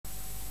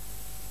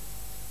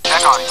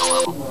and audio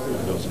level.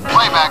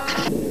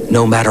 Playback.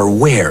 No matter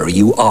where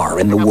you are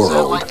in the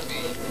world,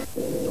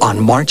 on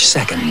March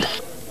 2nd,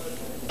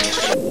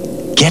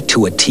 get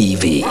to a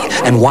TV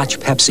and watch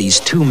Pepsi's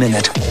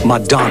 2-minute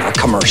Madonna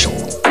commercial,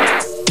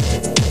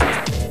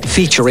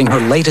 featuring her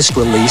latest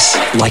release,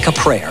 Like a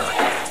Prayer,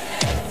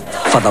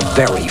 for the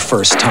very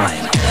first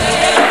time.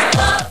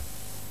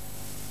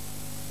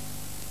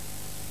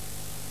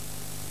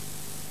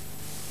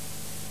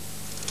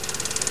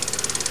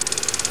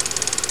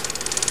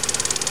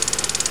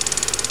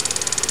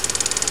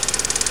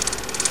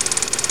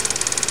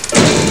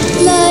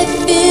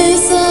 Life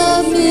is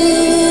a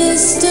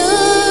mystery.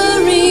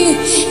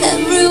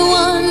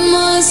 Everyone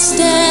must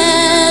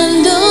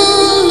stand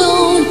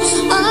alone.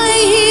 I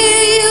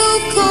hear you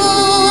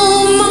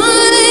call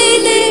my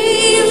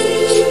name,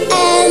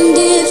 and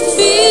it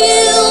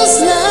feels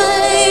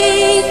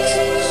like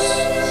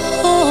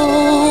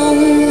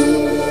home.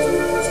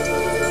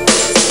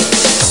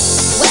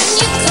 When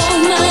you call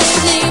my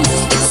name,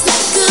 it's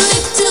like a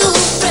little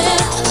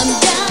prayer. I'm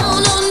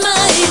down on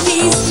my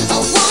knees. I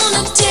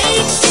wanna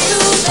take you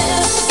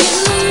there in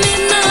the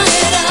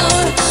midnight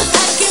hour.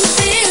 I can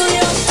feel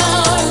your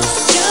power,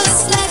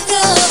 just like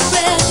a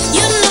prayer.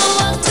 You know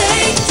I'll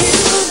take you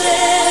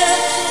there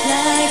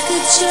like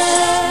a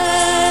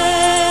child.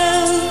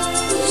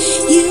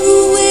 You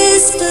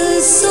whisper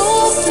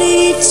softly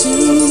to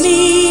me.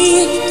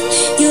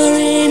 You're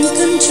in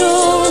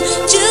control,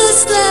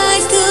 just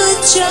like a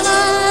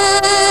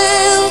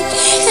child.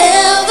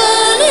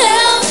 Heaven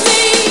help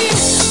me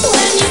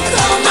when you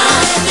call my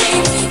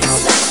name. It's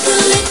like a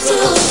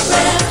little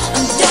prayer.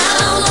 I'm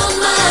down on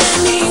my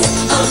knees.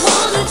 I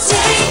wanna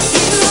take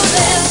you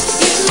there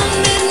in the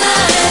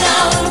midnight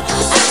hour.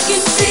 I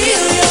can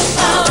feel your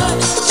power,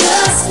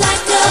 just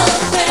like a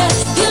prayer.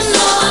 You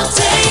know I'll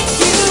take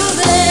you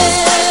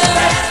there.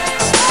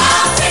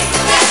 I'll take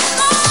you there.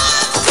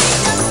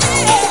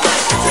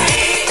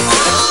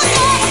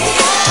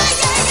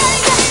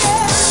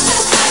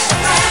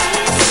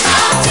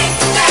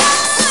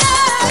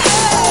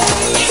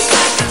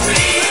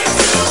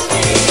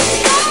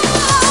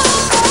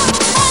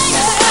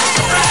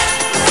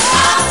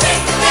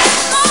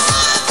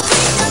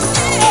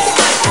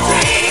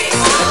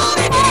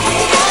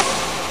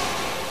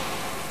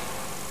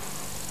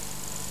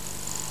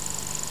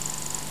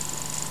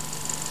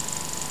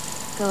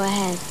 Go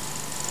ahead.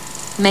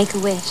 Make a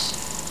wish.